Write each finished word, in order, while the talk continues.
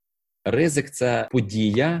Ризик – це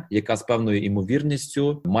подія, яка з певною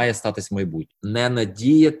імовірністю має статись в майбутньому. Не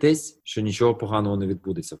надіятись, що нічого поганого не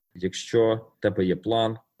відбудеться. Якщо в тебе є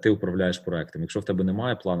план, ти управляєш проектом. Якщо в тебе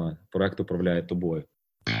немає плану, проект управляє тобою.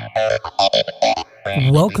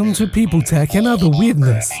 Welcome to People Tech and Other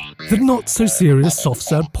Weirdness, the not-so-serious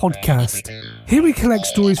SoftServe podcast. Here we collect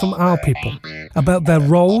stories from our people about their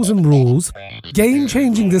roles and rules,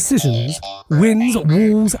 game-changing decisions, wins,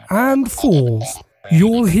 walls, and falls.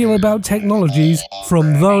 You'll hear about technologies from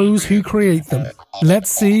those who create them.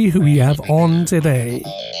 Let's see who we have on today.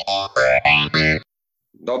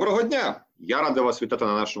 Доброго дня! Я радий вас вітати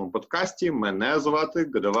на нашому подкасті. Мене звати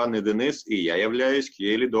Godovannyi Денис, і я являюсь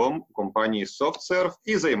QA-лідом у компанії SoftServe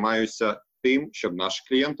і займаюся тим, щоб наші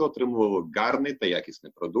клієнти отримували гарний та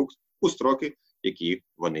якісний продукт у строки, які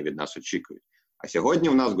вони від нас очікують. А сьогодні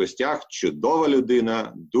у нас в гостях чудова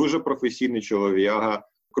людина, дуже професійний чолов'яга,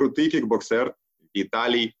 крутий кікбоксер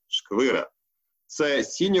Віталій Шкvyра. Це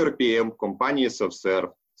Senior PM компанії SoftServe.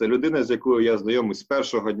 Це людина, з якою я знайомий з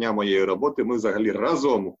першого дня моєї роботи. Ми взагалі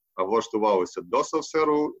разом влаштувалися до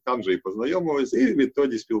SoftServe, там же і познайомилися, і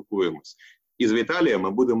відтоді спілкуємось. І з Віталієм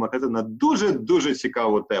ми будемо говорити на дуже-дуже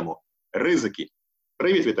цікаву тему – ризики.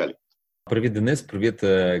 Привіт, Віталій! Привіт, Денис, привіт,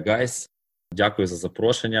 guys. Дякую за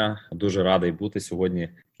запрошення. Дуже радий бути сьогодні.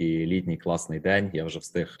 Такий літній класний день. Я вже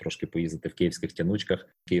встиг трошки поїздити в київських тянучках.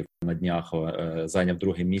 Київ на днях зайняв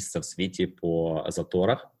друге місце в світі по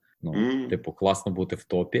заторах. Типу, класно бути в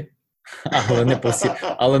топі,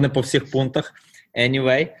 але не по всіх пунктах.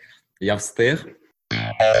 Anyway, я встиг.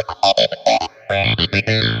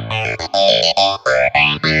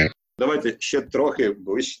 Давайте ще трохи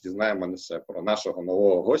ближче дізнаємося про нашого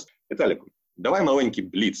нового гостя. Віталіку, давай маленький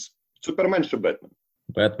бліц. Супермен чи Бетмен?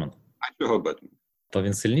 Бетмен. А чого Бетмен? То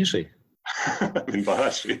він сильніший? Він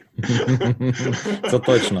багатший. Це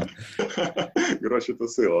точно. Гроші то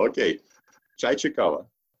сила, окей. Чай чи кава?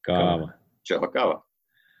 Кава. Чого кава?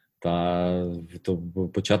 То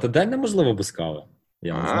почати день неможливо без кави.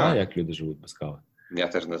 Я не знаю, як люди живуть без кави. Я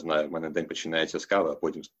теж не знаю. В мене день починається з кави, а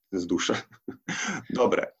потім з душа.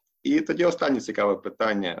 Добре. І тоді останнє цікаве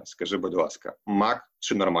питання. Скажи, будь ласка, Mac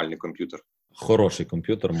чи нормальний комп'ютер? Хороший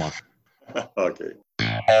комп'ютер Mac. Окей.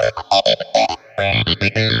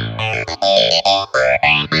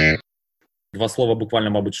 Два слова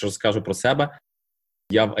буквально, мабуть, що розкажу про себе.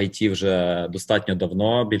 Я в IT вже достатньо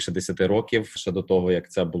давно, більше 10 років, ще до того,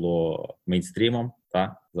 як це було мейнстрімом,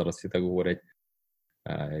 зараз всі так говорять.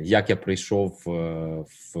 Як я прийшов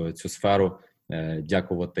в цю сферу,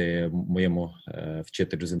 дякувати моєму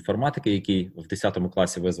вчителю з інформатики, який в 10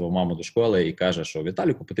 класі визвав маму до школи і каже, що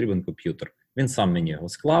Віталіку потрібен комп'ютер. Він сам мені його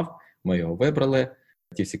склав, ми його вибрали,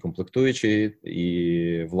 ті всі комплектуючі,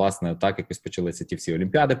 і, власне, так якось почалися ті всі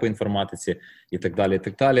олімпіади по інформатиці і так далі, і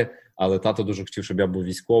так далі. Але тато дуже хотів, щоб я був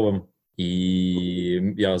військовим,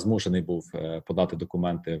 і я змушений був подати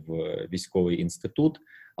документи в військовий інститут,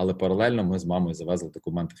 але паралельно ми з мамою завезли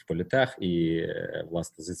документи в політех, і,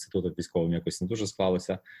 власне, з інститутом військовим якось не дуже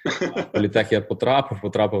склалося. В політех я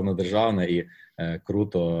потрапив на державне, і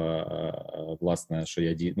круто, власне, що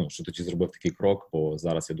я що тоді зробив такий крок, бо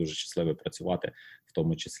зараз я дуже щасливий працювати, в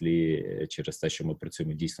тому числі через те, що ми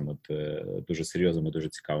працюємо дійсно над дуже серйозними, дуже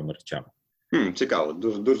цікавими речами. Цікаво.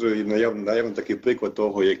 Дуже наявно такий приклад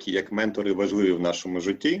того, як ментори важливі в нашому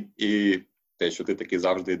житті, і те, що ти таки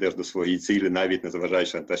завжди йдеш до своєї цілі, навіть не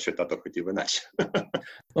зважаючи на те, що тато хотів іначе.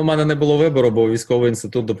 У мене не було вибору, бо в військовий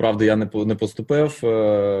інститут, до правди, я не поступив.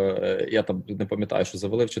 Я там не пам'ятаю, що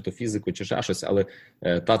завалив, чи то фізику, чи ще щось, але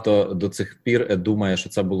тато до цих пір думає, що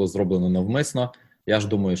це було зроблено навмисно. Я ж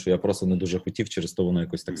думаю, що я просто не дуже хотів, через то воно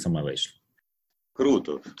якось так саме вийшло.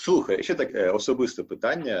 Круто. Слухай, ще таке особисте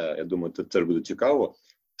питання, я думаю, це теж буде цікаво.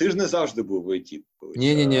 Ти ж не завжди був в ІТ.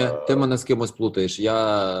 Ні, ти мене з кимось плутаєш. Я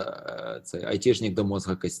айтішник до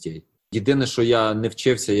мозга костей. Єдине, що я не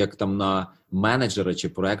вчився як там на менеджера чи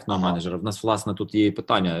проектного менеджера. В нас, власне, тут є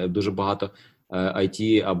питання. Дуже багато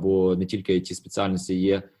IT або не тільки IT спеціальності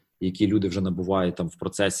є, які люди вже набувають там в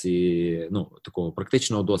процесі такого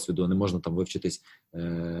практичного досвіду. Не можна там вивчитись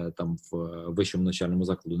там в вищому навчальному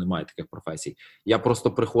закладу, немає таких професій. Я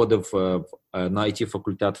просто приходив на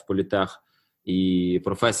IT-факультет в політех, і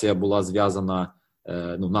професія була зв'язана,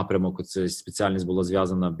 напрямок, ця спеціальність була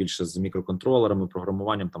зв'язана більше з мікроконтролерами,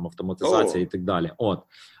 програмуванням, там, автоматизація і так далі.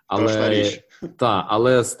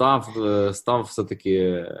 Але став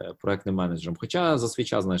все-таки проектним менеджером. Хоча за свій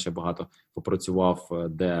час, знаєш, я багато попрацював,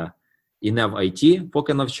 де і не в IT,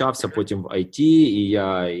 поки навчався, потім в IT, і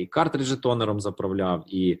я і картриджі тонером заправляв,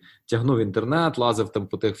 і тягнув інтернет, лазив там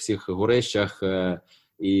по тих всіх горищах,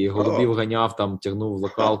 і голубів ганяв, там, тягнув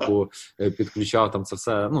локалку, підключав, там це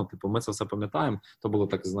все, ну, типу, ми це все пам'ятаємо. То було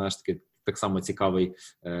так, знаєш, так само цікавий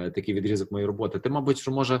такий відрізок моєї роботи. Ти, мабуть,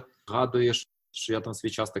 що, може, згадуєш, що я там свій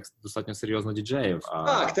час так достатньо серйозно діджеїв.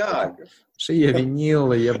 Так. Ще є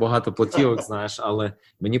вініл, є багато платівок, знаєш, але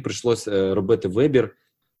мені прийшлось робити вибір.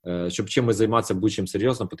 Щоб чимось займатися будь-чим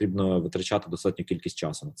серйозно, потрібно витрачати достатню кількість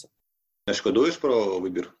часу на це. Не шкодуєш про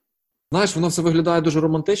вибір? Знаєш, воно все виглядає дуже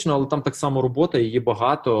романтично, але там так само робота, її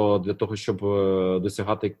багато для того, щоб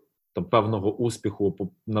досягати там певного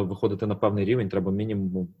успіху, виходити на певний рівень, треба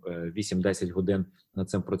мінімум 8-10 годин над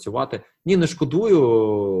цим працювати. Ні, не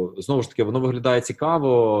шкодую. Знову ж таки, воно виглядає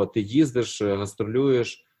цікаво, ти їздиш,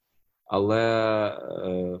 гастролюєш, але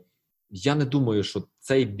я не думаю, що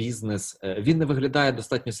цей бізнес, він не виглядає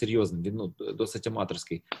достатньо серйозним, він досить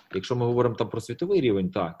аматорський. Якщо ми говоримо там про світовий рівень,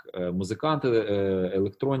 так, музиканти,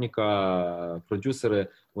 електроніка, продюсери,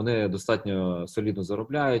 вони достатньо солідно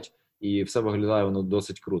заробляють, і все виглядає воно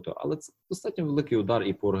досить круто. Але це достатньо великий удар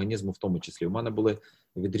і по організму в тому числі. У мене були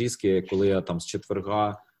відрізки, коли я там з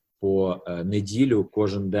четверга по неділю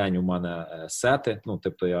кожен день у мене сети, ну,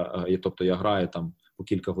 тобто я граю там по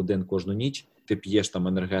кілька годин кожну ніч, ти п'єш там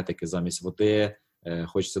енергетики замість води,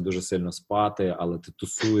 хочеться дуже сильно спати, але ти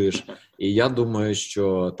тусуєш. І я думаю,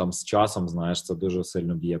 що там з часом, знаєш, це дуже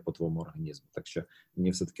сильно б'є по твоєму організму. Так що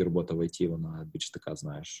мені все-таки робота в ІТ, вона більш така,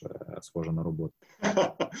 знаєш, схожа на роботу.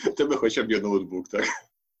 Тебе хоча б є ноутбук, так?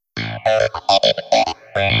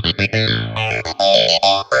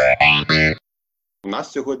 У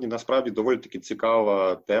нас сьогодні, насправді, доволі таки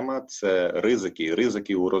цікава тема – це ризики.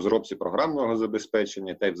 Ризики у розробці програмного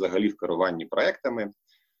забезпечення та й взагалі в керуванні проектами.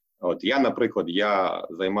 От я, наприклад,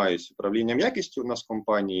 займаюся управлінням якістю у нас в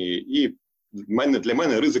компанії, і для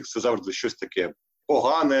мене ризик – це завжди щось таке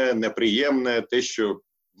погане, неприємне, те, що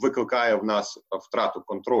викликає в нас втрату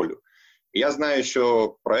контролю. І я знаю,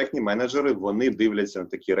 що проектні менеджери, вони дивляться на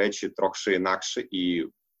такі речі трохи інакше, і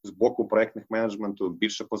з боку проектних менеджменту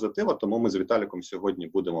більше позитива, тому ми з Віталіком сьогодні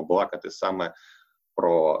будемо балакати саме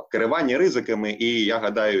про керування ризиками, і я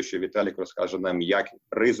гадаю, що Віталік розкаже нам, як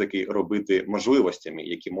ризики робити можливостями,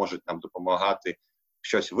 які можуть нам допомагати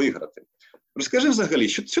щось виграти. Розкажи взагалі,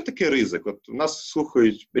 що таке ризик? От нас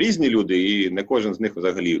слухають різні люди, і не кожен з них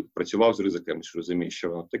взагалі працював з ризиками, що розуміє, що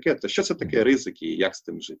воно таке. То що це таке ризики і як з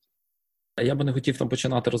тим жити? Я би не хотів там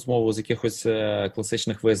починати розмову з якихось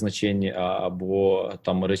класичних визначень або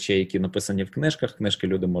там речей, які написані в книжках. Книжки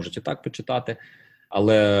люди можуть і так почитати,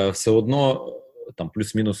 але все одно там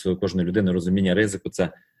плюс-мінус у кожної людини розуміння ризику –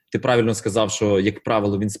 це, ти правильно сказав, що, як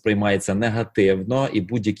правило, він сприймається негативно, і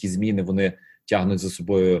будь-які зміни, вони тягнуть за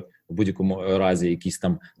собою в будь-якому разі якісь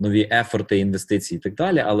там нові ефорти, інвестиції і так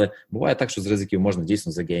далі, але буває так, що з ризиків можна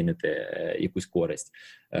дійсно загейнити якусь користь.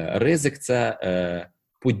 Ризик – це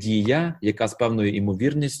подія, яка з певною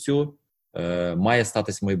імовірністю має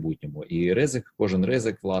статись в майбутньому. І ризик, кожен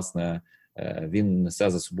ризик, власне, він несе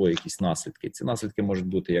за собою якісь наслідки. Ці наслідки можуть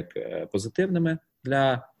бути як позитивними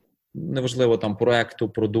для, неважливо, там, проекту,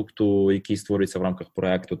 продукту, який створюється в рамках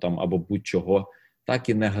проекту, там, або будь-чого, так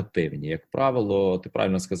і негативні. Як правило, ти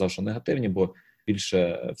правильно сказав, що негативні, бо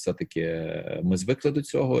більше все-таки ми звикли до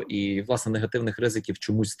цього, і, власне, негативних ризиків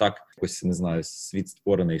чомусь так, ось, не знаю, світ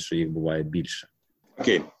створений, що їх буває більше.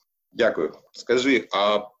 Окей, дякую. Скажи,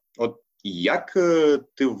 а от як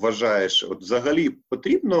ти вважаєш, от взагалі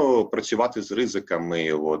потрібно працювати з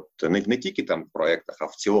ризиками, от не тільки там в проєктах, а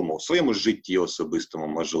в цілому, в своєму житті особистому,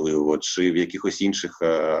 можливо, чи в якихось інших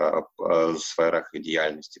сферах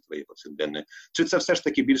діяльності твоєї повсякденної? Чи це все ж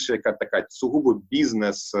таки більше яка така сугубо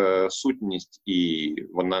бізнес-сутність, і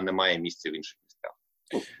вона не має місця в інших місцях?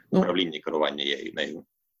 Управління і керування є нею.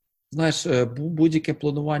 Знаєш, будь-яке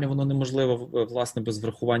планування, воно неможливе, власне, без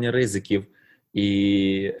врахування ризиків.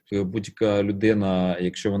 І будь-яка людина,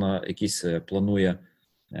 якщо вона якісь планує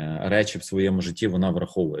речі в своєму житті, вона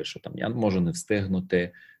враховує, що там я можу не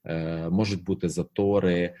встигнути, можуть бути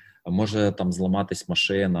затори, може там зламатись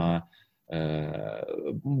машина,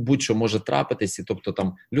 будь-що може трапитись. Тобто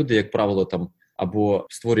там люди, як правило, там або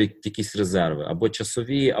створюють якісь резерви, або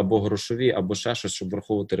часові, або грошові, або ще щось, щоб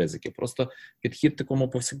враховувати ризики. Просто підхід в такому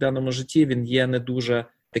повсякденному житті, він є не дуже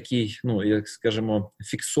такий, ну, як скажемо,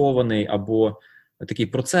 фіксований або такий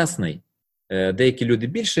процесний. Деякі люди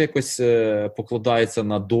більше якось покладаються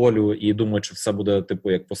на долю і думають, що все буде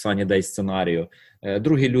типу як по Sunny Day сценарію.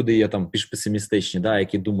 Другі люди є там більш песимістичні, да,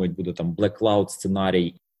 які думають, буде там Black Cloud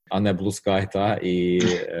сценарій. а не 𝗚𝘂𝘀𝘁𝘁, та, і,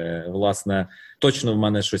 власне, точно в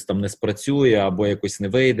мене щось там не спрацює, або якось не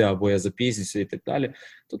вийде, або я запізнюся і так далі,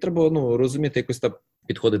 то треба, розуміти, якось так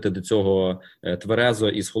підходити до цього тверезо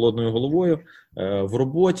і з холодною головою. В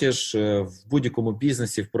роботі ж, в будь-якому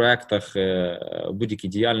бізнесі, в проектах, в будь-якій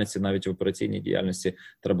діяльності, навіть в операційній діяльності,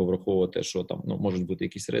 треба враховувати, що там можуть бути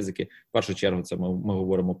якісь ризики. В першу чергу це ми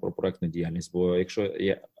говоримо про проектну діяльність, бо якщо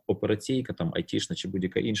є операційка, там айтішна чи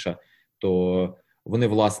будь-яка інша, то вони,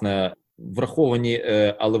 власне, враховані,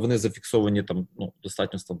 але вони зафіксовані там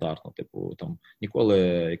достатньо стандартно. Типу, там ніколи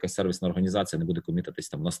якась сервісна організація не буде комітитись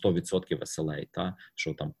там на 100% SLA, та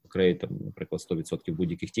що там покриє, там, наприклад, 100%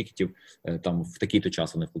 будь-яких тікетів, там в такий-то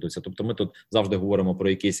час вони вкладуться. Тобто ми тут завжди говоримо про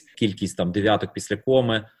якусь кількість там дев'яток після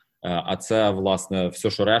коми, а це, власне, все,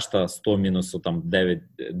 що решта, 100 мінусу там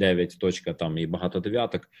 9 точка там і багато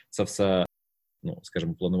дев'яток, це все,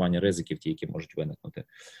 скажімо, планування ризиків, ті, які можуть виникнути.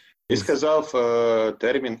 Ти сказав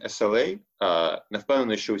термін SLA. Не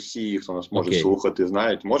впевнений, що всі, хто нас може слухати,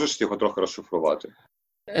 знають. Можеш його трохи розшифрувати?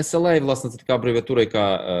 SLA, власне, це така абревіатура,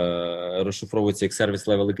 яка розшифровується як Service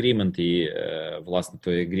Level Agreement, і, власне,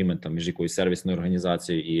 той agreement там, між якоюсь сервісною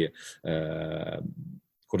організацією і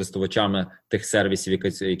користувачами тих сервісів,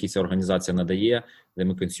 які ця організація надає,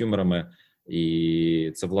 тими консюмерами.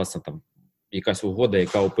 І це, власне, там якась угода,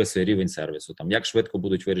 яка описує рівень сервісу, там як швидко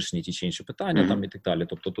будуть вирішені ті чи інші питання, там і так далі.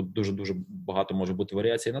 Тобто тут дуже багато може бути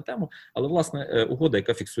варіацій на тему, але, власне, угода,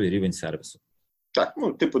 яка фіксує рівень сервісу. Так,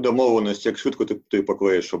 типу домовленості, як швидко ти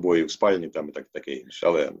поклеїш обої в спальні, там і таке інше,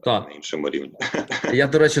 але на іншому рівні. Я,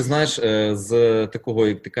 до речі, знаєш, з такого,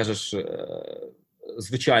 як ти кажеш,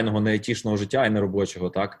 звичайного неетічного життя і неробочого,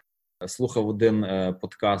 так, слухав один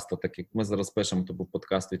подкаст, так як ми зараз пишемо, то був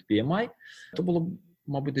подкаст від PMI, то було,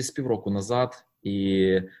 мабуть, десь півроку назад,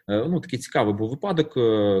 і такий цікавий був випадок,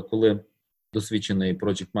 коли досвідчений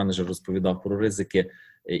проєкт-менеджер розповідав про ризики,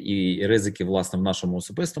 і ризики, власне, в нашому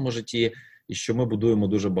особистому житті, і що ми будуємо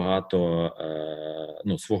дуже багато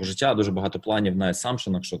свого життя, дуже багато планів на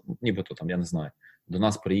асампшенах, що нібито там, я не знаю, до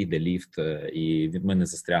нас приїде ліфт, і ми не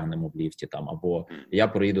застрягнемо в ліфті, там, або я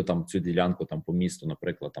проїду там цю ділянку там по місту,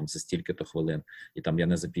 наприклад, там за стільки-то хвилин, і там я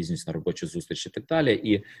не запізнюсь на робочу зустріч і так далі.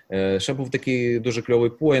 І ще був такий дуже кльовий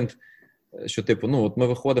поінт, що, типу, от ми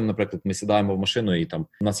виходимо, наприклад, ми сідаємо в машину, і там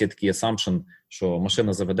у нас є такий assumption, що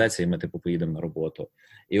машина заведеться, і ми, типу, поїдемо на роботу.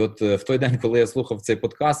 І от в той день, коли я слухав цей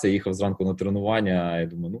подкаст, я їхав зранку на тренування, я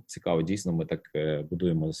думаю, цікаво, дійсно, ми так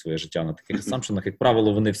будуємо своє життя на таких assumptionах. Як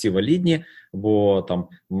правило, вони всі валідні, бо там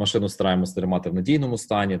машину стараємося тримати в надійному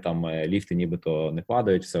стані, там ліфти нібито не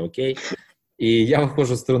падають, все окей. І я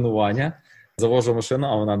виходжу з тренування, завожу машину,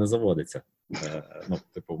 а вона не заводиться.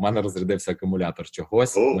 В мене розрядився акумулятор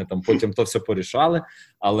чогось, ми там потім то все порішали,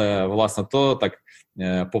 але, власне, то так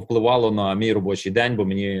повпливало на мій робочий день, бо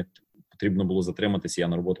мені потрібно було затриматися, я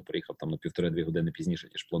на роботу приїхав там на 1,5-2 години пізніше,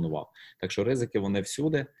 ніж планував. Так що ризики, вони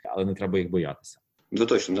всюди, але не треба їх боятися.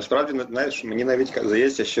 Точно. Насправді, знаєш, мені навіть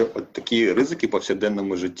здається, що от такі ризики в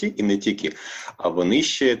повсякденному житті, і не тільки, а вони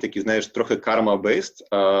ще такі, знаєш, трохи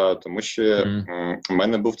karma-based, тому що в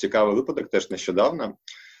мене був цікавий випадок теж нещодавно.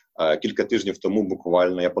 Кілька тижнів тому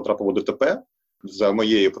буквально я потрапив у ДТП. За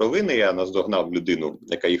моєї провини я наздогнав людину,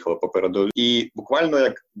 яка їхала попереду. І буквально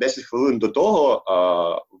як 10 хвилин до того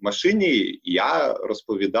в машині я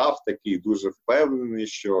розповідав такий дуже впевнений,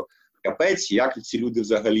 що капець, як ці люди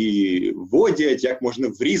взагалі водять, як можна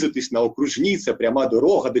врізатись на окружній, це пряма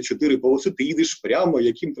дорога, де 4 полоси, ти їдеш прямо,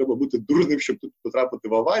 яким треба бути дурним, щоб тут потрапити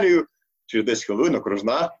в аварію. Через 10 хвилин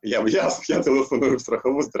окружна, я телефоную в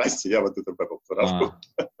страхову, здрасте, я от ДТП потрапив.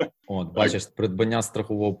 От, бачиш, придбання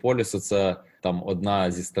страхового полісу – це там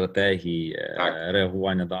одна зі стратегій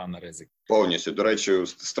реагування на ризик. Повністю. До речі,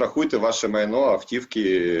 страхуйте ваше майно,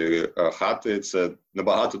 автівки, хати – це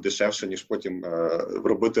набагато дешевше, ніж потім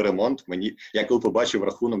робити ремонт. Я коли побачив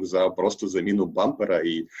рахунок за просто заміну бампера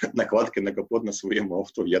і накладки на капот на своєму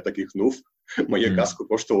авто, я так іхнув. Моє каско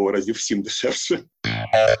коштувало разів 7 дешевше.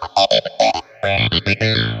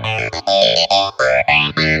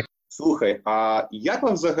 Слухай, а як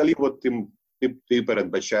вам взагалі ти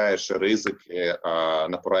передбачаєш ризики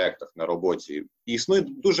на проєктах, на роботі? І існує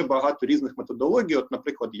дуже багато різних методологій. От,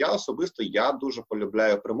 наприклад, я дуже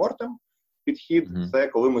полюбляю примортем підхід. Це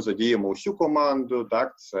коли ми задіємо усю команду,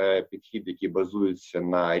 так? Це підхід, який базується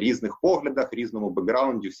на різних поглядах, різному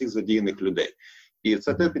бекграунді всіх задіяних людей. І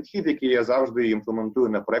це той підхід, який я завжди імплементую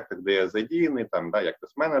на проєктах, де я задіяний, там, як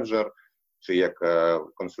тест-менеджер, чи як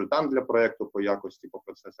консультант для проєкту по якості, по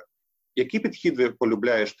процесах. Які підхіди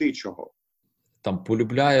полюбляєш ти і чого? Там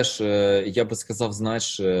полюбляєш, я би сказав,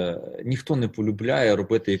 знаєш, ніхто не полюбляє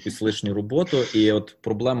робити якусь лишню роботу, і от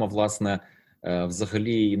проблема, власне,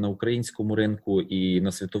 взагалі і на українському ринку, і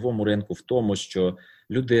на світовому ринку в тому, що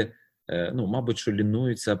люди, мабуть, що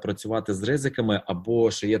лінуються працювати з ризиками,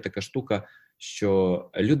 або ще є така штука, що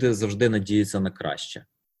люди завжди надіються на краще.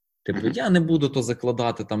 Типу, я не буду то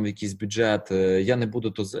закладати там в якийсь бюджет, я не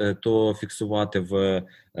буду то фіксувати в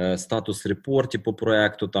статус-репорті по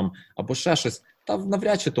проекту, там, або ще щось. Та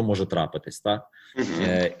навряд чи то може трапитись, так?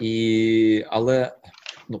 Але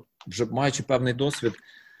вже маючи певний досвід,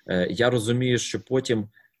 я розумію, що потім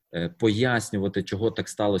пояснювати, чого так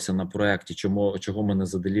сталося на проєкті, чого ми не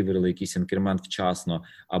заделіверили якийсь інкремент вчасно,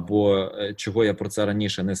 або чого я про це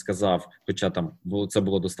раніше не сказав, хоча там це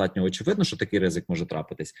було достатньо очевидно, що такий ризик може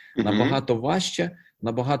трапитись, набагато важче,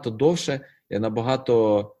 набагато довше і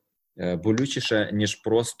набагато болючіше, ніж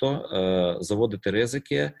просто заводити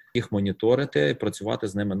ризики, їх моніторити і працювати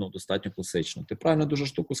з ними достатньо класично. Ти правильно дуже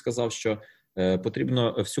штуку сказав, що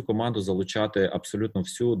потрібно всю команду залучати, абсолютно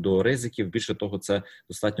всю, до ризиків. Більше того, це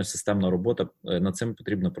достатньо системна робота, над цим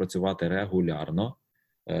потрібно працювати регулярно.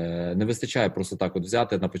 Не вистачає просто так от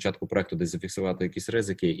взяти на початку проекту, десь зафіксувати якісь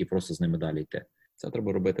ризики і просто з ними далі йти. Це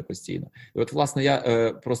треба робити постійно. І от, власне,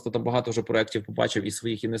 я просто там багато вже проєктів побачив, і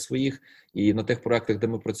своїх, і не своїх, і на тих проєктах, де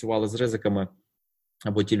ми працювали з ризиками,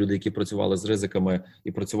 або ті люди, які працювали з ризиками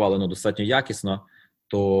і працювали достатньо якісно,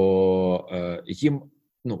 то їм,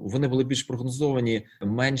 вони були більш прогнозовані,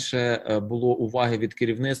 менше було уваги від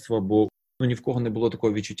керівництва, бо ні в кого не було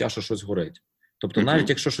такого відчуття, що щось горить. Тобто навіть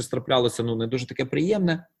якщо щось траплялося, не дуже таке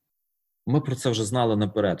приємне, ми про це вже знали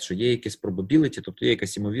наперед, що є якісь probability, тобто є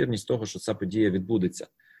якась імовірність того, що ця подія відбудеться.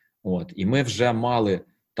 І ми вже мали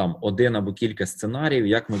там один або кілька сценаріїв,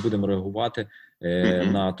 як ми будемо реагувати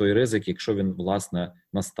на той ризик, якщо він, власне,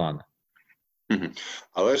 настане.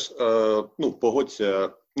 Але ж, погодься,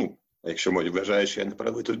 якщо вважаєш, що я не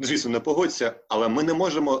правий, то, звісно, не погодься, але ми не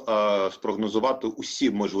можемо спрогнозувати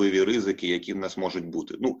усі можливі ризики, які в нас можуть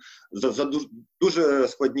бути. За дуже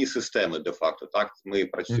складні системи, де-факто, так? Ми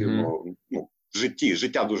працюємо, в житті.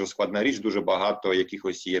 Життя дуже складна річ, дуже багато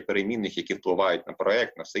якихось є перемінних, які впливають на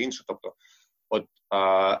проект, на все інше. Тобто,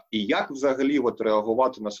 і як взагалі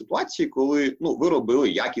реагувати на ситуації, коли, ви робили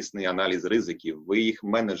якісний аналіз ризиків, ви їх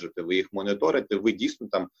менеджите, ви їх моніторите, ви дійсно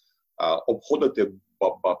там обходите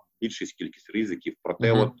більшість кількість ризиків,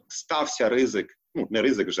 проте стався ризик, не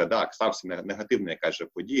ризик вже, стався негативна якась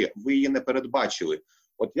подія, ви її не передбачили.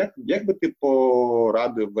 Як би ти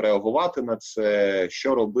порадив реагувати на це,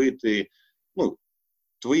 що робити,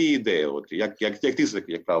 твої ідеї, як ти,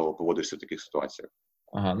 як правило, поводишся в таких ситуаціях?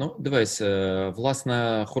 Дивись,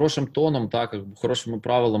 власне, хорошим тоном, хорошими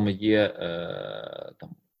правилами є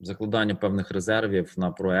закладання певних резервів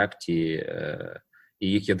на проєкті, і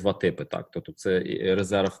їх є два типи, Тобто це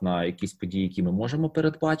резерв на якісь події, які ми можемо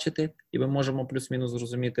передбачити, і ми можемо плюс-мінус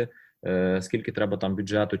зрозуміти, скільки треба там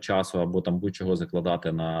бюджету, часу або там будь-чого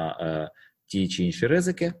закладати на ті чи інші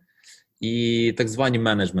ризики. І так звані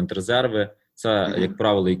менеджмент-резерви, це, як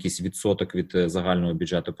правило, якийсь відсоток від загального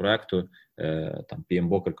бюджету проекту. Там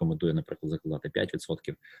PMBOK рекомендує, наприклад, закладати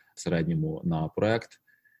 5% в середньому на проект.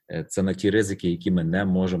 Це на ті ризики, які ми не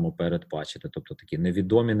можемо передбачити, тобто такі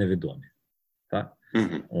невідомі. Так?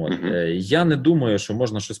 Я не думаю, що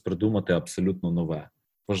можна щось придумати абсолютно нове.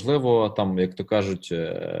 Важливо, там, як то кажуть,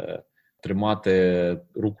 тримати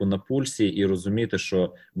руку на пульсі і розуміти,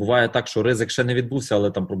 що буває так, що ризик ще не відбувся,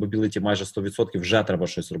 але там probability майже 100%, вже треба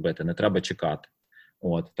щось робити, не треба чекати.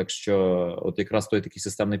 Так що якраз той такий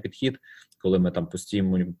системний підхід, коли ми там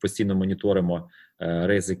постійно моніторимо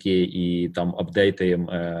ризики і там апдейтуємо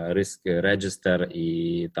ризик реджистер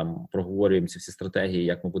і там проговорюємо ці всі стратегії,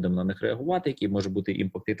 як ми будемо на них реагувати, який може бути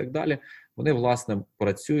імпакт і так далі, вони, власне,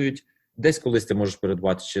 працюють. Десь колись ти можеш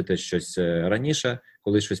передбачити щось раніше,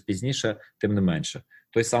 колись щось пізніше, тим не менше.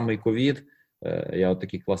 Той самий ковід, я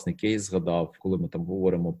такий класний кейс згадав, коли ми там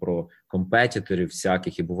говоримо про компетиторів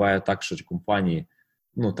всяких, і буває так, що компанії,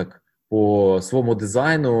 по своєму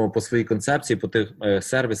дизайну, по своїй концепції, по тих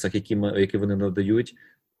сервісах, які вони надають,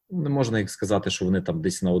 не можна їх сказати, що вони там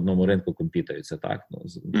десь на одному ринку компітаються,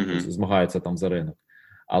 змагаються там за ринок.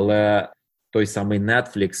 Але той самий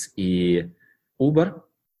Netflix і Uber,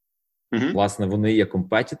 власне, вони є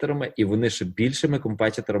компетиторами, і вони ще більшими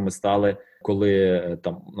компетиторами стали, коли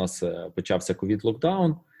там у нас почався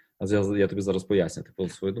ковід-локдаун. Я тобі зараз поясню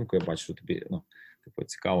свою думку, я бачу, що тобі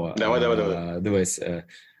цікаво. Давай. Дивись,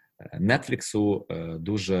 Netflixу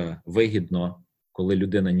дуже вигідно, коли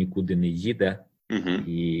людина нікуди не їде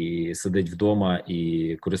і сидить вдома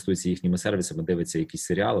і користується їхніми сервісами, дивиться якийсь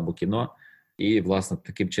серіал або кіно, і, власне,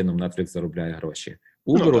 таким чином Netflix заробляє гроші.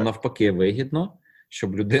 Uber'у навпаки вигідно,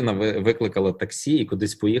 щоб людина викликала таксі і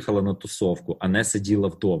кудись поїхала на тусовку, а не сиділа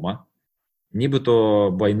вдома нібито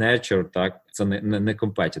by nature, так, це не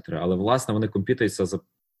компетітори, але, власне, вони компітуються за,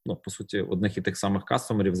 по суті, одних і тих самих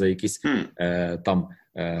кастомерів за якийсь,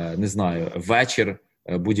 не знаю, вечір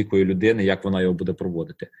будь-якої людини, як вона його буде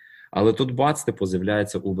проводити. Але тут бац,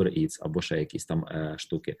 з'являється Uber Eats або ще якісь там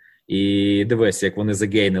штуки. І дивись, як вони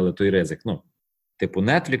загейнили той ризик.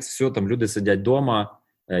 Netflix, все, там люди сидять вдома.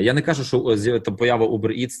 Я не кажу, що там поява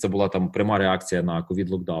Uber Eats це була там пряма реакція на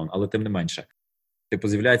ковід-локдаун, але тим не менше.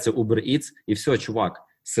 З'являється Uber Eats і все, чувак,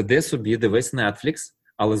 сиди собі, дивись Netflix,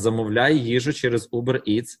 але замовляй їжу через Uber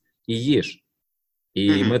Eats і їж.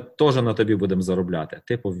 І ми теж на тобі будемо заробляти.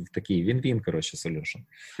 Такий він-він, solution.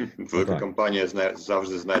 Велика компанія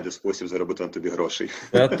завжди знайде спосіб заробити на тобі грошей.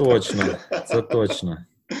 Це точно, це точно.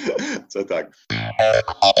 Це так.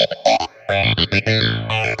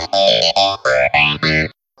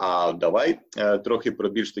 А давай трохи про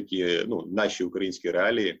більш такі, наші українські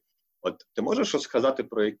реалії. От ти можеш щось сказати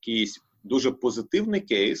про якийсь дуже позитивний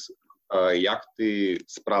кейс, як ти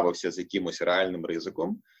справився з якимось реальним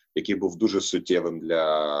ризиком, який був дуже суттєвим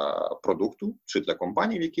для продукту чи для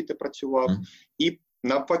компанії, в якій ти працював, і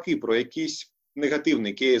навпаки про якийсь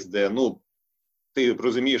негативний кейс, де, ти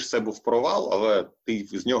розумієш, це був провал, але ти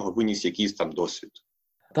з нього виніс якийсь там досвід.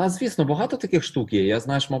 Та, звісно, багато таких штук є. Я,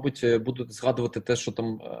 мабуть, буду згадувати те, що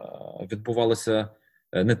там відбувалося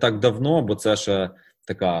не так давно, бо це ще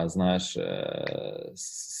така,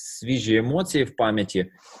 свіжі емоції в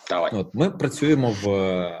пам'яті. Давай. Ми працюємо в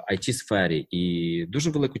IT-сфері, і дуже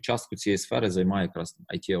велику частку цієї сфери займає якраз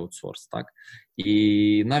IT-аутсорс, так?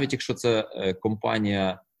 І навіть якщо це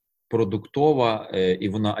компанія продуктова, і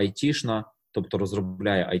вона айтішна, тобто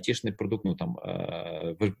розробляє айтішний продукт,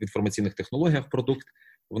 в інформаційних технологіях продукт,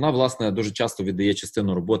 вона, власне, дуже часто віддає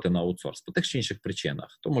частину роботи на аутсорс по тих чи інших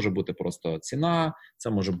причинах. То може бути просто ціна, це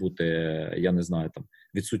може бути, я не знаю, там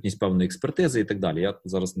відсутність певної експертизи і так далі. Я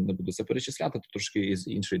зараз не буду це перечисляти, то трошки із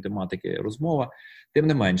іншої тематики розмова. Тим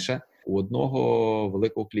не менше, у одного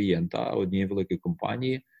великого клієнта, однієї великої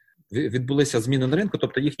компанії, відбулися зміни на ринку,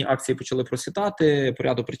 тобто їхні акції почали просідати по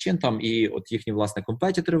ряду причин, і от їхні, власне,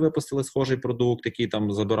 компетітори випустили схожий продукт, який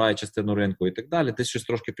там забирає частину ринку і так далі. Десь щось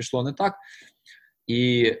трошки пішло не так.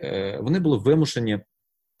 І вони були вимушені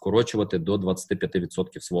скорочувати до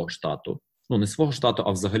 25% свого штату. Не свого штату,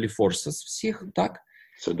 а взагалі forces всіх, так?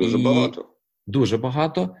 Це дуже багато. Дуже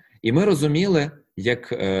багато. І ми розуміли,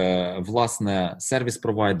 як, власне,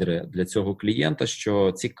 сервіс-провайдери для цього клієнта,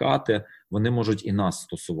 що ці кати, вони можуть і нас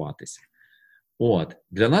стосуватися.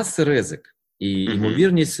 Для нас це ризик. І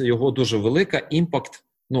імовірність його дуже велика, імпакт,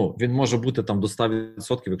 він може бути там до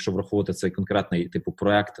 100%, якщо враховувати цей конкретний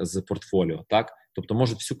проект з портфоліо, так? Тобто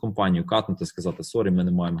можуть всю компанію катнути, сказати, сорі, ми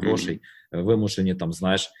не маємо грошей, вимушені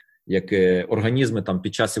як організми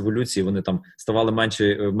під час еволюції, вони ставали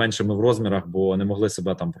меншими в розмірах, бо не могли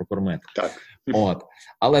себе прокормити. Так.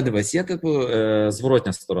 Але дивись, є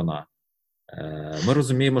зворотня сторона. Ми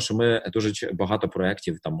розуміємо, що ми дуже багато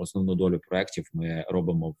проєктів, основну долю проєктів ми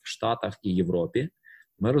робимо в Штатах і Європі.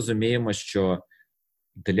 Ми розуміємо, що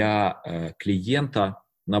для клієнта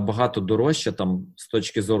набагато дорожче з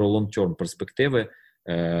точки зору long-term перспективи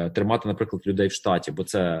тримати, наприклад, людей в штаті, бо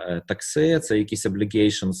це такси, це якісь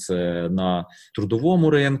obligations на трудовому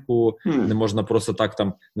ринку, не можна просто так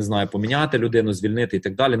поміняти людину, звільнити і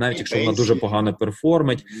так далі, навіть якщо вона дуже погано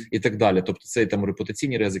перформить і так далі. Тобто це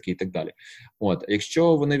репутаційні ризики і так далі.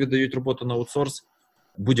 Якщо вони віддають роботу на аутсорс,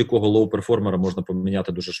 будь-якого лоу-перформера можна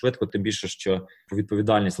поміняти дуже швидко, тим більше, що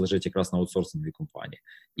відповідальність лежить якраз на аутсорсинговій компанії.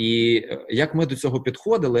 І як ми до цього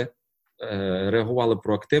підходили, реагували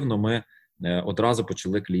проактивно, ми одразу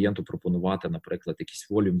почали клієнту пропонувати, наприклад, якийсь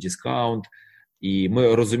volume discount, і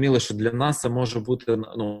ми розуміли, що для нас це може бути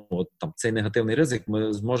цей негативний ризик,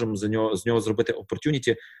 ми зможемо з нього зробити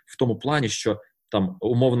opportunity в тому плані, що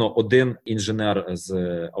умовно один інженер з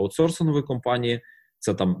аутсорсингової компанії,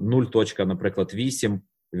 це 0,8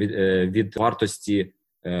 від вартості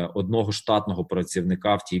одного штатного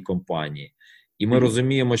працівника в тій компанії. І ми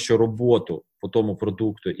розуміємо, що роботу по тому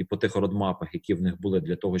продукту і по тих родмапах, які в них були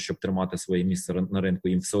для того, щоб тримати своє місце на ринку,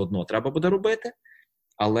 їм все одно треба буде робити,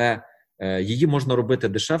 але її можна робити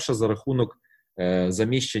дешевше за рахунок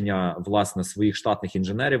заміщення, власне, своїх штатних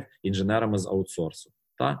інженерів інженерами з аутсорсу.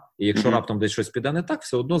 І якщо раптом десь щось піде не так,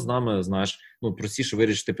 все одно з нами, простіше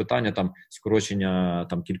вирішити питання скорочення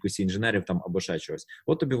кількості інженерів або ще чогось.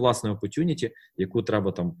 От тобі, власне, opportunity, яку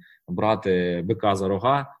треба брати бика за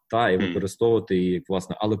рога і використовувати її,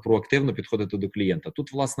 власне, але проактивно підходити до клієнта.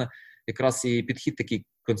 Тут, власне, якраз і підхід такий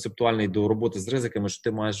концептуальний до роботи з ризиками, що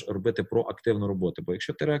ти маєш робити проактивну роботу. Бо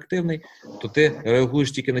якщо ти реактивний, то ти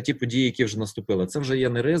реагуєш тільки на ті події, які вже наступили. Це вже є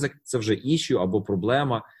не ризик, це вже issue або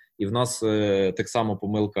проблема. І в нас так само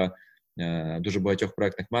помилка дуже багатьох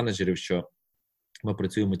проєктних менеджерів, що ми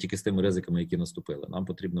працюємо тільки з тими ризиками, які наступили. Нам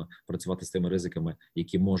потрібно працювати з тими ризиками,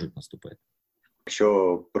 які можуть наступити.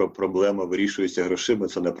 Якщо проблема вирішується грошима,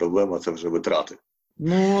 це не проблема, це вже витрати.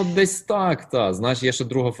 Ну, десь так, так. Знаєш, є ще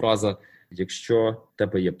друга фраза. Якщо в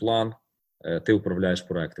тебе є план, ти управляєш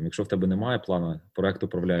проектом. Якщо в тебе немає плану, проект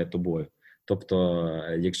управляє тобою. Тобто,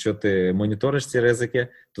 якщо ти моніториш ці ризики,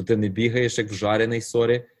 то ти не бігаєш, як вжарений,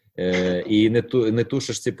 і не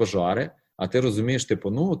тушиш ці пожари, а ти розумієш,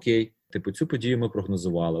 ну окей, цю подію ми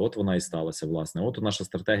прогнозували, от вона і сталася, власне. От наша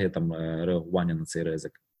стратегія реагування на цей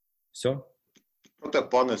ризик. Все. Проте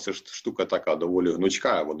плани – це ж штука така доволі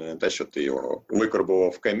гнучка, воно не те, що ти його викорбував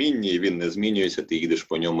в камінні, і він не змінюється, ти їдеш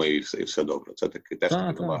по ньому і все добре. Це таки теж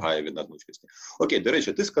вимагає від нас гнучкості. Окей, до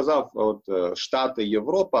речі, ти сказав, Штати,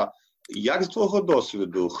 Європа. Як з твого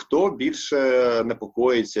досвіду, хто більше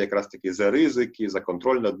непокоїться якраз таки за ризики, за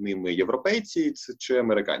контроль над ними? Європейці чи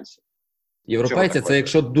американці? Європейці – це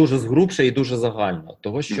якщо дуже згрубше і дуже загально.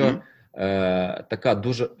 Того, що така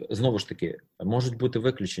дуже, знову ж таки, можуть бути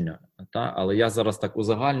виключення, але я зараз так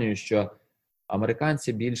узагальнюю, що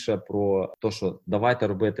американці більше про те, що давайте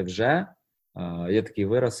робити вже, є такий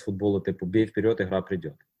вираз з футболу, бій вперед, і гра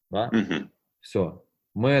прийде. Все.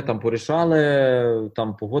 Ми порішали,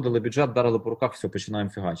 погодили бюджет, вдарили по руках, все, починаємо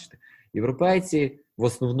фігачити. Європейці в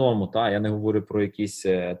основному, я не говорю про якісь,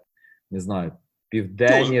 не знаю,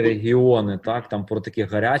 південні регіони, про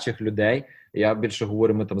таких гарячих людей. Я більше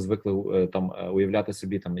говорю, ми звикли уявляти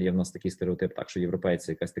собі, є в нас такий стереотип, що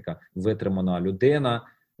європейці якась така витримана людина,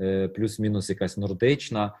 плюс-мінус якась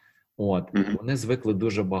нордична. Вони звикли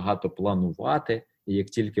дуже багато планувати, і як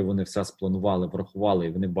тільки вони все спланували, врахували, і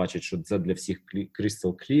вони бачать, що це для всіх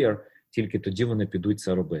crystal clear, тільки тоді вони підуть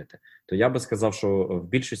це робити. То я би сказав, що в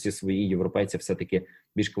більшості своїй європейці все-таки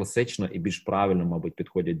більш класично і більш правильно, мабуть,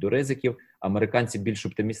 підходять до ризиків. Американці більш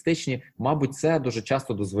оптимістичні. Мабуть, це дуже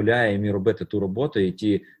часто дозволяє їм робити ту роботу і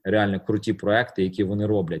ті реально круті проекти, які вони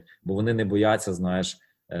роблять. Бо вони не бояться, знаєш,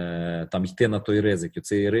 йти на той ризик.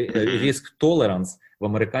 Цей риск толеранс в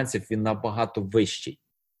американців, він набагато вищий,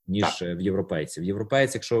 ніж в європейців. В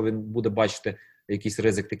європейців, якщо він буде бачити якийсь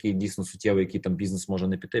ризик такий дійсно суттєвий, який бізнес може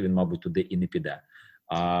не піти, він, мабуть, туди і не піде.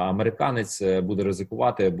 А американець буде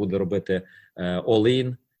ризикувати, буде робити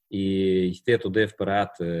all-in і йти туди вперед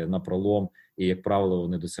на пролом, і, як правило,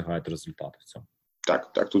 вони досягають результату в цьому.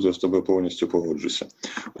 Так, тут я з тобою повністю погоджуся.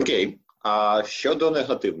 Окей, а щодо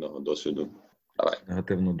негативного досвіду? Давай.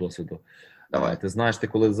 Негативного досвіду. Давай. Ти знаєш, ти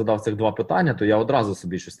коли задав цих два питання, то я одразу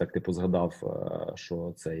собі щось так згадав,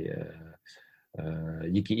 що цей,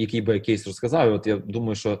 який би я кейс розказав. І от я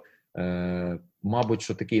думаю, що, мабуть,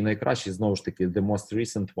 що такий найкращий, знову ж таки, the most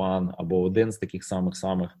recent one, або один з таких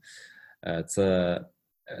самих-самих, це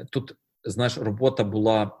тут, знаєш, робота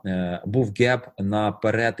був геп на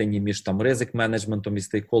перетині між ризик-менеджментом і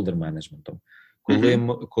стейкхолдер-менеджментом.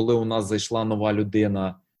 Коли у нас зайшла нова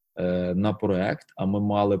людина на проект, а ми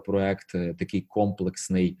мали проект такий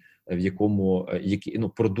комплексний, в якому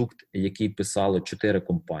продукт, який писали 4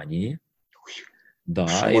 компанії.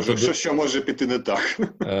 Що може піти не так?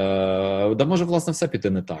 Може, власне, все піти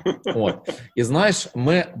не так. І знаєш,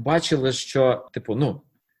 ми бачили, що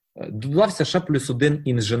додався ще плюс один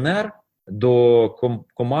інженер до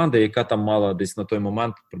команди, яка мала десь на той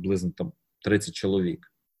момент приблизно 30 чоловік.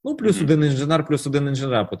 Плюс один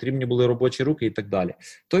інженер, потрібні були робочі руки і так далі.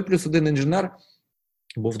 Той плюс один інженер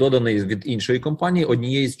був доданий від іншої компанії,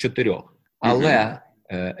 однієї з 4. Але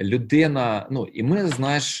людина, і ми,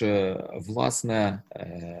 знаєш, власне,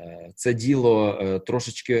 це діло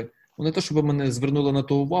трошечки, не те, щоб ми не звернули на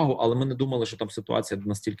то увагу, але ми не думали, що там ситуація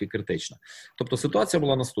настільки критична. Тобто ситуація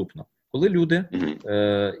була наступна. Коли люди,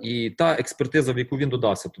 і та експертиза, в яку він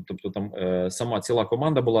додався, тобто сама ціла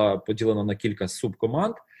команда була поділена на кілька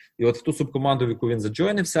субкоманд, і от в ту субкоманду, в яку він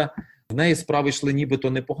заджойнився, в неї справи йшли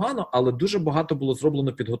нібито непогано, але дуже багато було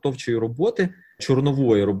зроблено підготовчої роботи,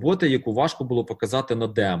 чорнової роботи, яку важко було показати на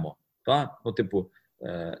демо.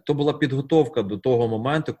 То була підготовка до того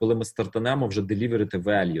моменту, коли ми стартанемо вже деліверити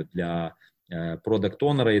value для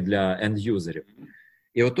продакт-онера і для енд-юзерів.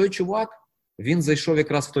 І отой чувак, він зайшов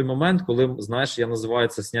якраз в той момент, коли, знаєш, я називаю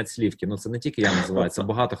це снять слівки. Це не тільки я називаю, це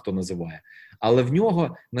багато хто називає. Але в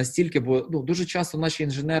нього настільки, бо дуже часто наші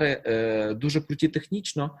інженери дуже круті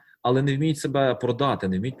технічно, але не вміють себе продати,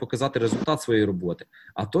 не вміють показати результат своєї роботи.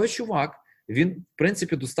 А той чувак, він, в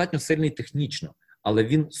принципі, достатньо сильний технічно, але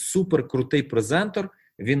він супер крутий презентер,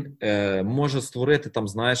 він може створити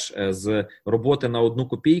з роботи на 1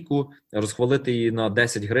 копійку, розхвалити її на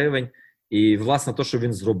 10 гривень. І, власне, те, що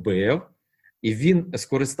він зробив, і він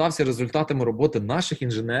скористався результатами роботи наших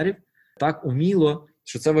інженерів так уміло,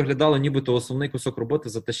 що це виглядало нібито основний кусок роботи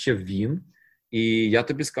затащив він. І я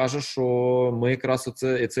тобі скажу, що ми якраз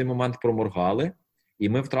цей момент проморгали, і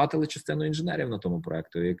ми втратили частину інженерів на тому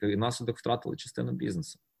проєкту, і наслідок втратили частину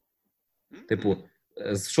бізнесу. Типу,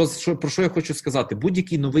 про що я хочу сказати?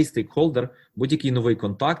 Будь-який новий стейкхолдер, будь-який новий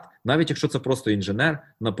контакт, навіть якщо це просто інженер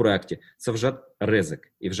на проєкті, це вже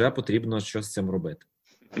ризик, і вже потрібно щось з цим робити.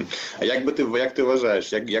 А як ти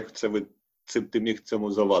вважаєш, як ти міг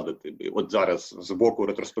цьому завадити? От зараз з боку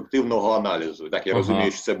ретроспективного аналізу. Так, я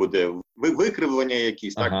розумію, що це буде викривлення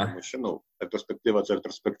якісь, так, тому що, ретроспектива – це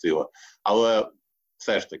ретроспектива. Але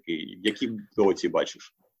все ж таки, які доці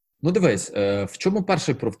бачиш? Ну, дивись, в чому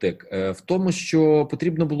перший провтик? В тому, що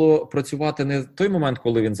потрібно було працювати не в той момент,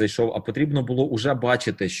 коли він зайшов, а потрібно було уже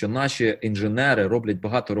бачити, що наші інженери роблять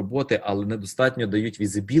багато роботи, але недостатньо дають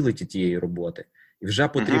візибіліті тієї роботи. І вже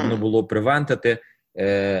потрібно було привентити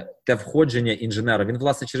те входження інженера. Він,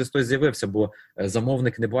 власне, через то з'явився, бо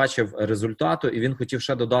замовник не бачив результату, і він хотів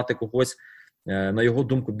ще додати когось, на його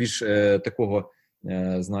думку, більш такого,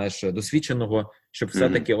 знаєш, досвідченого, щоб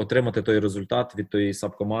все-таки отримати той результат від тої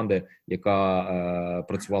саб-команди, яка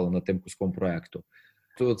працювала над тим куском проєкту.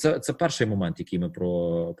 То це перший момент, який ми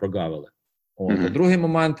прогавили. Другий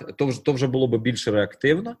момент, то вже було б більш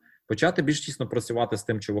реактивно, почати більш тісно працювати з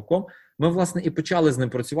тим чуваком. Ми, власне, і почали з ним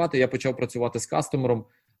працювати. Я почав працювати з кастомером,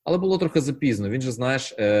 але було трохи запізно. Він же,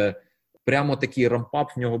 знаєш, прямо такий рампап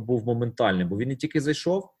в нього був моментальний, бо він не тільки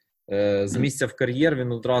зайшов, з місця в кар'єр,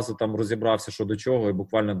 він одразу там розібрався, що до чого, і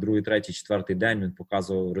буквально другий, третій, четвертий день він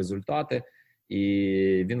показував результати. І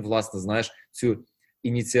він, власне, знаєш, цю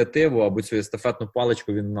ініціативу або цю естафетну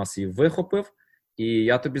паличку він у нас її вихопив. І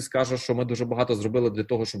я тобі скажу, що ми дуже багато зробили для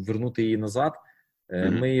того, щоб вернути її назад.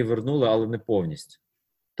 Ми її вернули, але не повністю.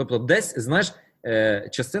 Тобто десь, знаєш,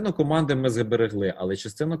 частину команди ми зберегли, але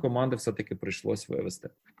частину команди все-таки прийшлось вивести.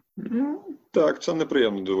 Так, це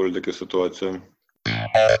неприємна доволі така ситуація.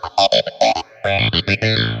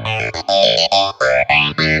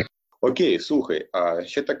 Окей, слухай, а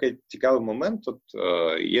ще такий цікавий момент. Тут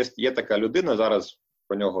є така людина, зараз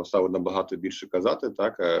про нього стало набагато більше казати,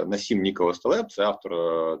 так? Насім Ніколас Талеб, це автор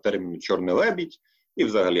терміну «чорний лебідь» і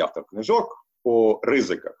взагалі автор книжок по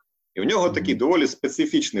ризиках. І в нього такий доволі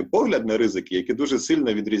специфічний погляд на ризики, який дуже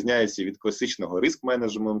сильно відрізняється від класичного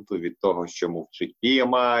риск-менеджменту, від того, що вчить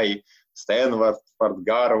PMI, Стенфорд,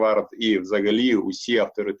 Гарвард і взагалі усі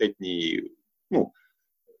авторитетні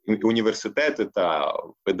університети та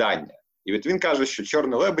видання. І от він каже, що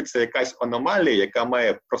чорний лебедь – це якась аномалія, яка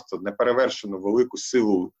має просто неперевершену велику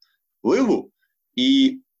силу впливу,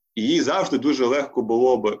 і її завжди дуже легко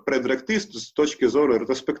було б предректи з точки зору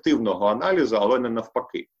ретроспективного аналізу, але не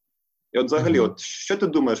навпаки. І от взагалі, от що ти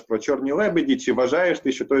думаєш про чорні лебеді? Чи вважаєш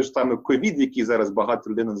ти, що той ж самий ковід, який зараз багато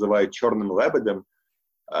людей називають чорним лебедем,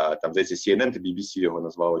 там, здається, CNN та BBC його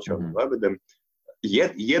назвали чорним лебедем,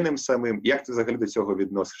 є ним самим? Як ти взагалі до цього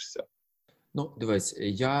відносишся? Ну, дивись,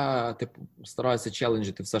 я стараюся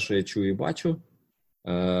челенджити все, що я чую і бачу.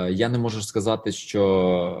 Я не можу сказати,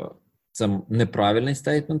 що це неправильний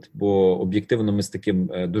стейтмент, бо об'єктивно ми з таким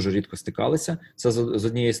дуже рідко стикалися. Це з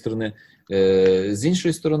однієї сторони. З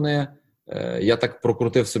іншої сторони, я так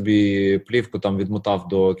прокрутив собі плівку, там відмотав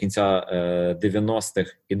до кінця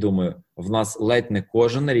 90-х і думаю, в нас ледь не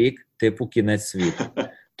кожен рік типу кінець світу.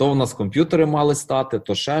 То в нас комп'ютери мали стати,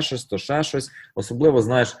 то ще щось. Особливо,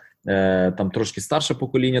 знаєш, там трошки старше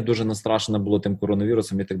покоління дуже настрашене було тим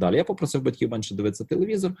коронавірусом і так далі. Я попросив батьків менше дивитися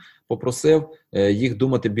телевізор, попросив їх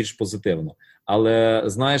думати більш позитивно. Але,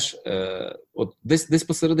 знаєш, от десь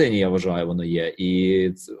посередині, я вважаю, воно є.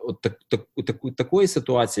 І от такої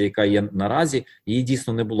ситуації, яка є наразі, її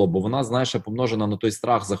дійсно не було. Бо вона, знаєш, помножена на той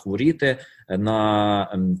страх захворіти,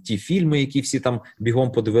 на ті фільми, які всі там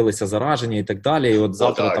бігом подивилися, зараження і так далі. І от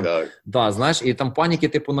завтра знаєш, і там паніки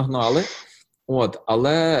типу нагнали.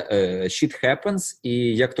 Але shit happens,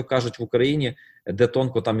 і, як то кажуть в Україні, де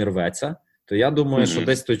тонко, там і рветься, то я думаю, що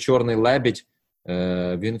десь той чорний лебідь,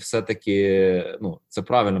 він все-таки, це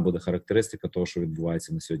правильно буде характеристика того, що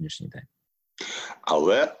відбувається на сьогоднішній день.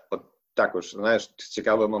 Але от також, знаєш,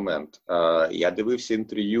 цікавий момент. Я дивився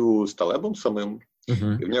інтерв'ю з Талебом самим,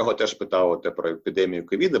 і в нього теж питали про епідемію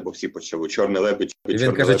ковіда, бо всі почали чорний лебідь. І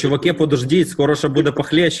він каже, чуваки, подождіть, скоро ще буде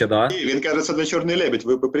похлеще, да? Ні, він каже, це не чорний лебідь,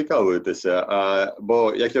 ви прикалуєтеся.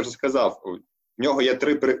 Бо, як я вже сказав, в нього є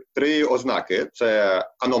три ознаки. Це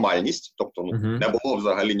аномальність, тобто не було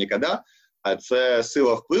взагалі ніколи. А це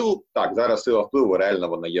сила впливу. Так, зараз сила впливу, реально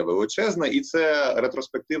вона є величезна, і це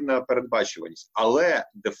ретроспективна передбачуваність. Але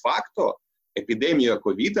де-факто епідемія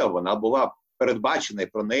ковіда, вона була передбачена, і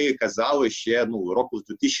про неї казали ще року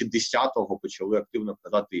з 2010-го почали активно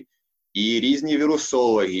казати і різні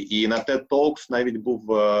вірусологи, і на TED Talks навіть був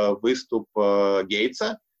виступ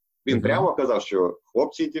Гейтса. Він прямо казав, що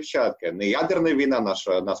хлопці і дівчатка, не ядерна війна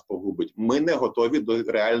нас погубить, ми не готові до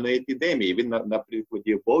реальної епідемії. Він на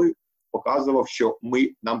прикладі Еболи показував, що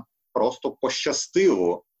нам просто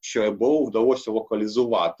пощастило, що Еболу вдалося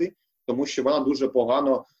локалізувати, тому що вона дуже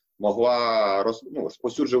погано могла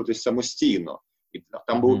розповсюджуватись самостійно. І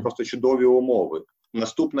там були просто чудові умови.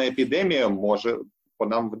 Наступна епідемія може по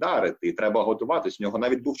нам вдарити, і треба готуватись. У нього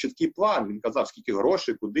навіть був чіткий план, він казав, скільки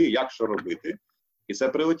грошей, куди, як, що робити. І це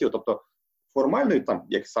прилетіло. Тобто, формально, там,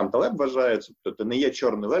 як сам Талеб вважає, це не є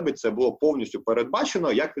чорний лебедь, це було повністю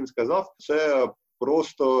передбачено, як він сказав, це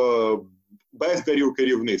просто бездарі у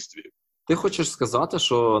керівництві. Ти хочеш сказати,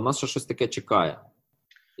 що нас ще щось таке чекає?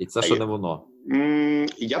 І це ще не воно?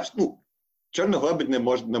 Чорного лебедь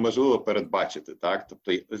неможливо передбачити, так?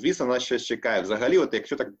 Тобто, звісно, нас щось чекає. Взагалі, от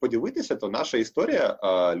якщо так подивитися, то наша історія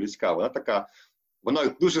людська, вона така,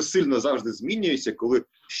 вона дуже сильно завжди змінюється, коли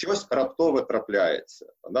щось раптове трапляється.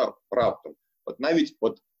 Вона раптом. От навіть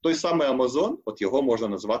той самий Амазон, от його можна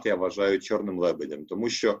назвати, я вважаю, чорним лебедем, тому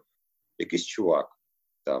що якийсь чувак,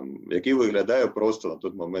 там, який виглядає просто на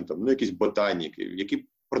той момент, якийсь ботанік, який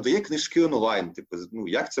продає книжки онлайн,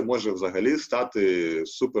 як це може взагалі стати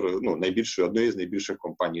однією з найбільших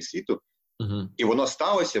компаній світу, і воно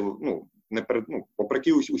сталося,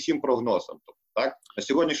 попри усім прогнозам. Так? На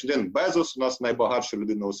сьогоднішній день Безос у нас найбагатша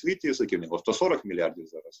людина у світі, скільки в нього? 140 мільярдів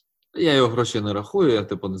зараз. Я його гроші не рахую, я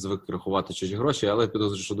не звик рахувати чужі гроші, але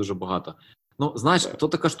підозрюю, що дуже багато. Знаєш, то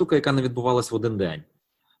така штука, яка не відбувалась в один день.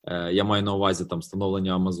 Я маю на увазі там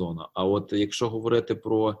встановлення Амазона. А от якщо говорити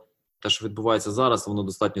про те, що відбувається зараз, воно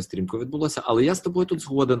достатньо стрімко відбулося. Але я з тобою тут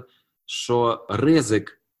згоден, що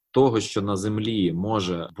ризик того, що на землі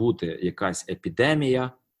може бути якась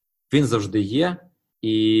епідемія, він завжди є.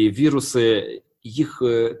 І віруси, їх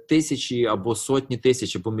тисячі або сотні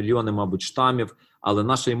тисяч, або мільйони, мабуть, штамів, але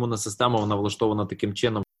наша імунна система, вона влаштована таким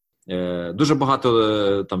чином. Дуже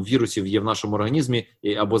багато там вірусів є в нашому організмі,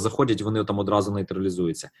 або заходять, вони там одразу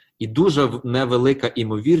нейтралізуються. І дуже невелика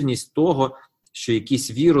імовірність того, що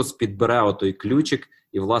якийсь вірус підбере отой ключик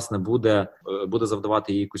і, власне, буде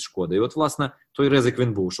завдавати їй якусь шкоду. І от, власне, той ризик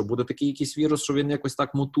він був, що буде такий якийсь вірус, що він якось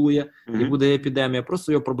так мутує, і буде епідемія.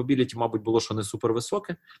 Просто його probability, мабуть, було, що не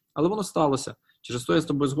супервисоке, але воно сталося. Через то я з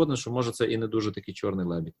тобою згоден, що, може, це і не дуже такий чорний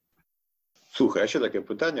лебідь. Слухай, а ще таке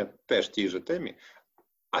питання, теж тій же темі.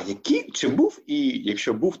 А чи був, і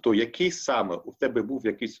якщо був, то який саме у тебе був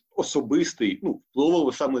якийсь особистий,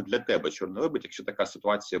 впливовий саме для тебе чорний лебедь, якщо така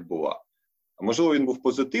ситуація була? А можливо, він був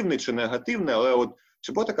позитивний чи негативний, але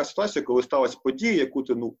чи була така ситуація, коли сталася подія, яку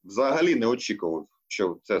ти взагалі не очікував,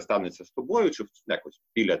 що це станеться з тобою, чи якось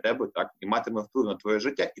біля тебе, так, і матиме вплив на твоє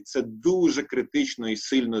життя, і це дуже критично і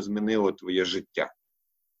сильно змінило твоє життя?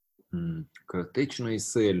 Критично і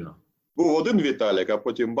сильно. Був один Віталік, а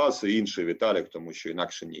потім бас і інший Віталік, тому що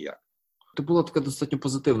інакше ніяк. Це була така достатньо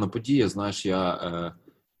позитивна подія, знаєш,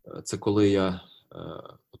 це коли я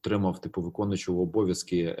отримав, виконуючого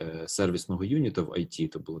обов'язки сервісного юніту в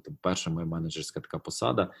IT, це була перша моя менеджерська така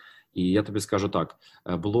посада, і я тобі скажу так,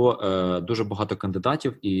 було дуже багато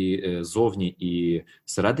кандидатів і зовні, і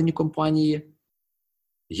всередині компанії.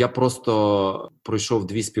 Я просто пройшов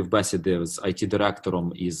 2 співбесіди з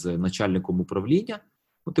IT-директором і з начальником управління,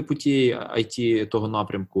 тієї IT того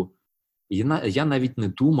напрямку. І я навіть не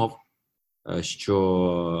думав,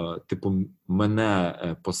 що,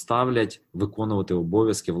 мене поставлять виконувати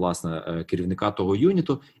обов'язки, власне, керівника того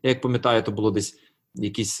юніту. Я, як пам'ятаю, то було десь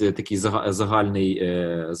якийсь такий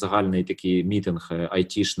загальний такий мітинг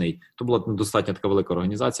айтішний. То була достатньо така велика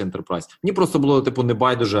організація, Enterprise. Мені просто було, не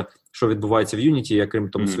байдуже, що відбувається в юніті. Я,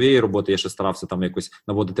 крім своєї роботи, я ще старався там якось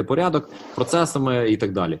наводити порядок процесами і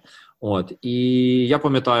так далі. І я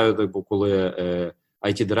пам'ятаю, коли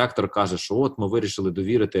IT-директор каже, що ми вирішили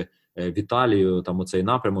довірити Віталію там оцей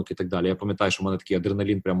напрямок і так далі. Я пам'ятаю, що в мене такий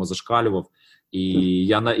адреналін прямо зашкалював. І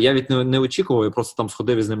я від не очікував, я просто там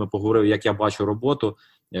сходив і з ними поговорив, як я бачу роботу.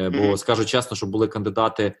 Бо, скажу чесно, що були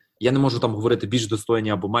кандидати, я не можу там говорити більш достойні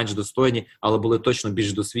або менш достойні, але були точно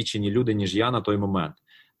більш досвідчені люди, ніж я на той момент.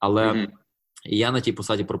 Але я на тій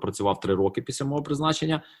посаді пропрацював 3 роки після мого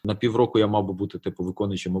призначення. На півроку я мав би бути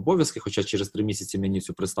виконуючим обов'язки, хоча через 3 місяці мені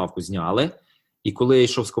цю приставку зняли. І коли я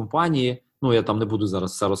йшов з компанії, я там не буду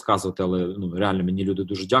зараз все розказувати, але реально мені люди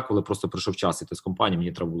дуже дякували, просто прийшов час іти з компанії,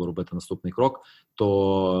 мені треба було робити наступний крок,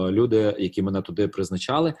 то люди, які мене туди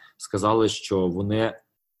призначали, сказали, що вони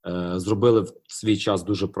зробили в свій час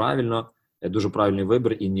дуже правильний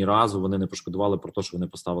вибір, і ні разу вони не пошкодували про те, що вони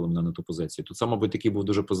поставили мене на ту позицію. То це, мабуть, такий був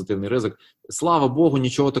дуже позитивний ризик. Слава Богу,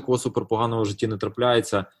 нічого такого суперпоганого в житті не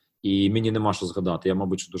трапляється. і мені нема що згадати. Я,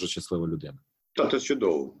 мабуть, дуже щаслива людина. Та це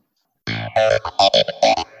чудово.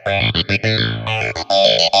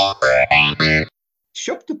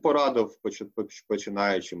 Що б ти порадив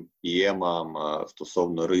починаючим PM-ам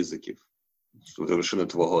стосовно ризиків з вершини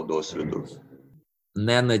твого досвіду?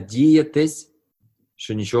 Не надіятись,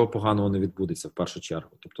 що нічого поганого не відбудеться в першу чергу.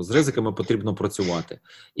 Тобто з ризиками потрібно працювати.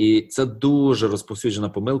 І це дуже розповсюджена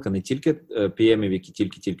помилка не тільки PM-ів, які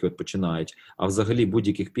тільки-тільки починають, а взагалі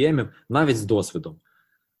будь-яких PM-ів, навіть з досвідом.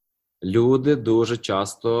 Люди дуже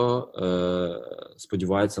часто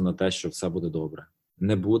сподіваються на те, що все буде добре.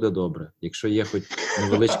 Не буде добре. Якщо є хоч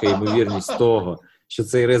невеличка ймовірність того, що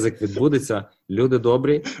цей ризик відбудеться, люди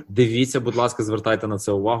добрі, дивіться, будь ласка, звертайте на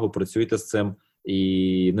це увагу, працюйте з цим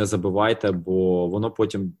і не забивайте, бо воно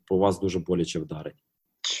потім по вас дуже боляче вдарить.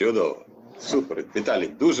 Чудово. Супер. Віталій,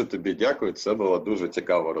 дуже тобі дякую. Це була дуже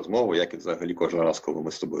цікава розмова, як і взагалі кожен раз, коли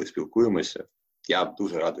ми з тобою спілкуємося. Я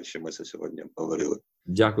дуже радий, що ми це сьогодні говорили.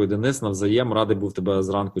 Дякую, Денис, навзаєм. Радий був тебе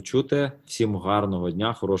зранку чути. Всім гарного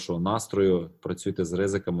дня, хорошого настрою. Працюйте з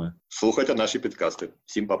ризиками. Слухайте наші підкасти.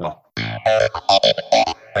 Всім па-па.